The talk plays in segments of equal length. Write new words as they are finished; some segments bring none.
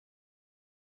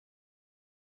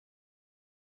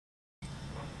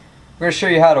We're going to show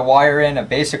you how to wire in a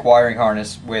basic wiring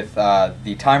harness with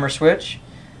the timer switch.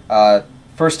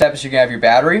 First step is you're going to have your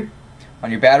battery. On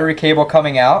your battery cable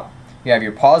coming out, you have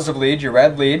your positive lead, your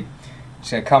red lead. It's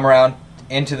going to come around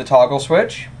into the toggle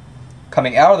switch.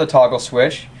 Coming out of the toggle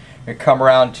switch, you're going to come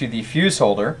around to the fuse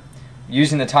holder.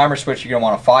 Using the timer switch, you're going to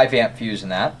want a 5 amp fuse in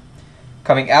that.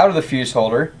 Coming out of the fuse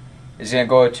holder is going to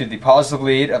go to the positive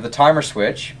lead of the timer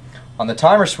switch. On the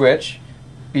timer switch,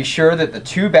 be sure that the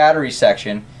 2 battery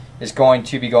section is going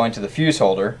to be going to the fuse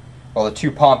holder, while the 2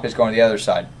 pump is going to the other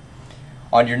side.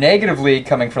 On your negative lead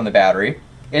coming from the battery,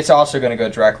 it's also going to go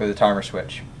directly to the timer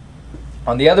switch.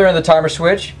 On the other end of the timer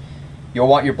switch, you'll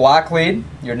want your black lead,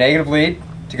 your negative lead,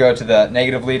 to go to the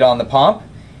negative lead on the pump,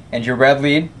 and your red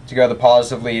lead to go to the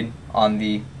positive lead on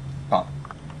the pump.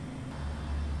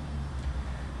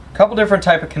 A couple different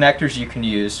type of connectors you can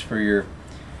use for your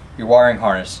wiring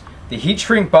harness. The heat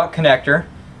shrink butt connector,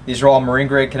 these are all marine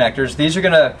grade connectors. These are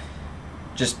going to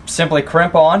just simply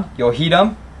crimp on. You'll heat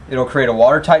them. It'll create a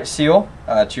watertight seal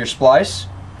to your splice.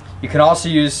 You can also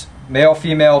use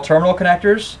male-female terminal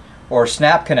connectors or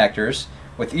snap connectors.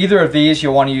 With either of these,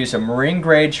 you'll want to use a marine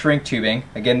grade shrink tubing.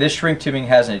 Again, this shrink tubing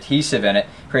has an adhesive in it,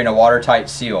 creating a watertight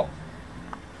seal.